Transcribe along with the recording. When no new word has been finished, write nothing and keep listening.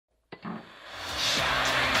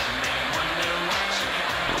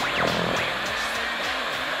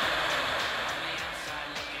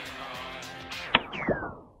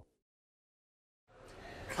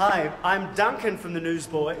Hi, I'm Duncan from the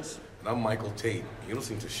Newsboys. And I'm Michael Tait. You're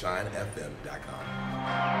listening to ShineFM.com.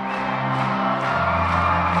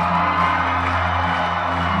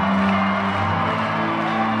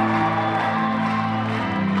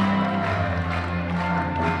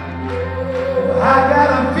 I got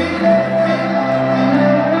a feeling that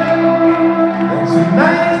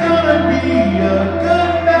tonight's gonna be a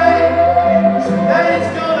good night. Tonight's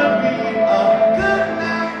gonna be a good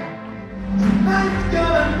night. Tonight's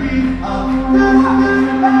gonna be a good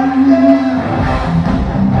night.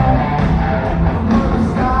 I'm gonna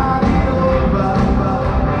start it over.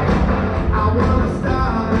 I wanna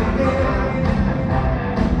start again.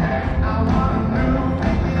 I want a new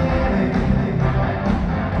beginning.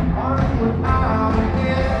 On without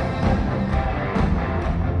again.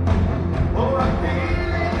 Oh, I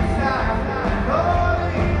feel inside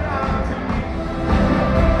calling out to me.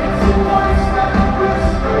 It's a voice that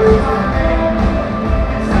whispers my name.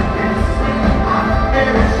 It's a kiss in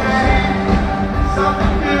every shame.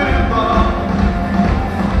 Something beautiful.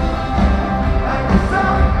 Like the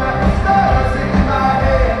sound that stars in my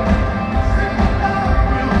head. Singing love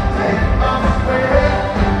will take us away.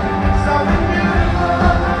 Something beautiful.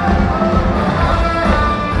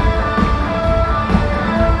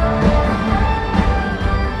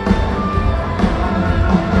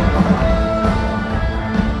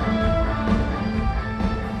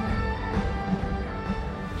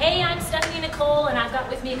 Hey, I'm Stephanie Nicole, and I've got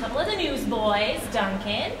with me a couple of the Newsboys,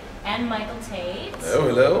 Duncan and Michael Tait. Hello,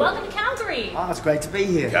 hello. Welcome to Calgary. Oh, it's great to be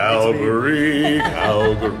here. Calgary,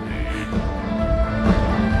 Calgary.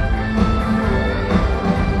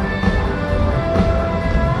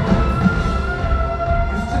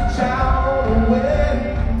 It's a child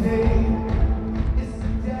wedding day.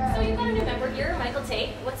 So you've got a new member here, Michael Tait.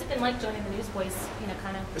 What's it been like joining the Newsboys? You know,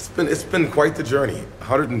 kind of. It's been quite the journey.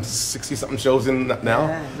 160 something shows in now.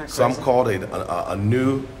 Yeah, isn't that So I'm crazy? called a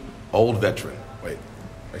new old veteran. Wait,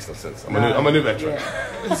 makes no sense. I'm a new veteran.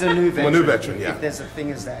 Yeah. He's a new veteran. I'm a new veteran, yeah. If there's a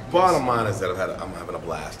thing as that. Bottom line is that I'm having a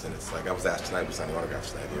blast, and it's like I was asked tonight to sign the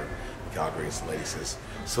autographs tonight here in Calgary, and some lady says,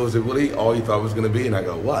 "So is it really all you thought it was going to be?" And I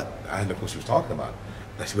go, "What?" I had no clue what she was talking about.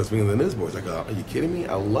 And she goes, "Being the Newsboys." I go, "Are you kidding me?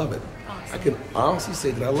 I love it. Awesome. I can honestly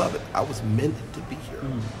say that I love it. I was meant to be here."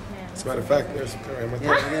 Yeah. As a matter of fact, there's some right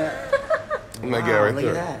there. Yeah. I'm that Wow, guy right look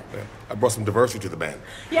there. at that. Yeah. I brought some diversity to the band.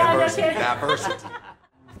 Yeah, no diversity. kidding. Diversity.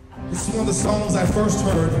 This is one of the songs I first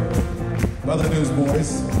heard by the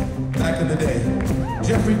Newsboys back in the day.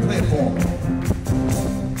 Jeffrey played for me.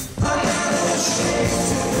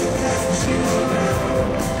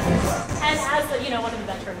 And as the, one of the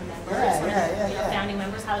veteran members, Yeah. founding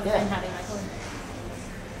members, how's it Yeah. been having Michael in?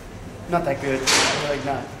 Not that good. Really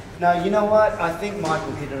not. No, you know what? I think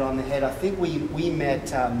Michael hit it on the head. I think we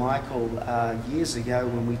met Michael years ago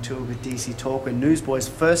when we toured with DC Talk when Newsboys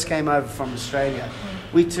first came over from Australia.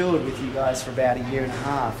 We toured with you guys for about a year and a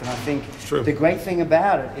half, and I think True. the great thing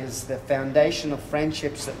about it is the foundation of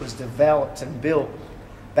friendships that was developed and built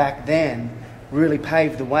back then really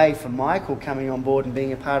paved the way for Michael coming on board and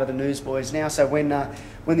being a part of the Newsboys now. So when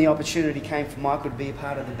the opportunity came for Michael to be a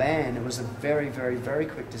part of the band, it was a very, very, very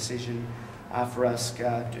quick decision for us.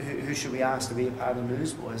 Who should we ask to be a part of the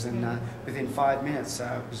Newsboys? And within 5 minutes, it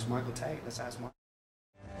was Michael Tait. Let's ask Michael.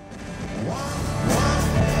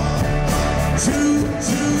 Two.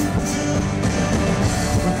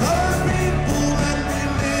 With other people and we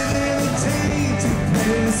live in a tainted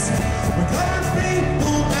place. With other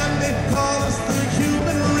people and they call us the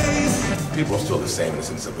human race. People are still the same in the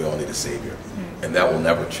sense that we all need a savior, and that will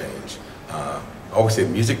never change. I always say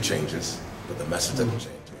music changes, but the message doesn't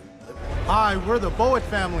change. Hi, we're the Bowitt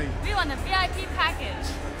family. We want a VIP package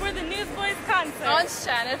for the Newsboys concert on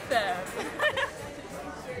ShineFM.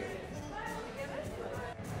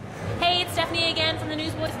 Hey, it's Stephanie again from the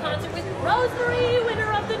Newsboys concert with Rosemary,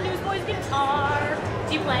 winner of the Newsboys guitar.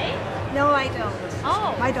 Do you play? No, I don't.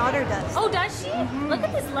 Oh. My daughter does. Oh, does she? Look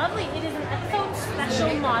at this lovely. It is an episode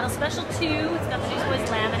special model, special 2. It's got the Newsboys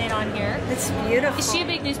laminate on here. It's beautiful. Is she a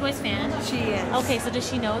big Newsboys fan? She is. Okay, so does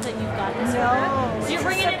she know that you've got this? No. order? So you're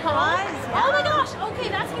bringing it home? Surprise, yeah. Oh my gosh. Okay,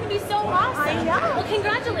 that's going to be so awesome. I know. Well,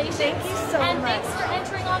 congratulations. Thank you so and much. thanks for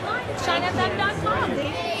entering online at ShineFM.com.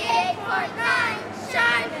 849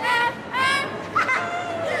 Shine FM.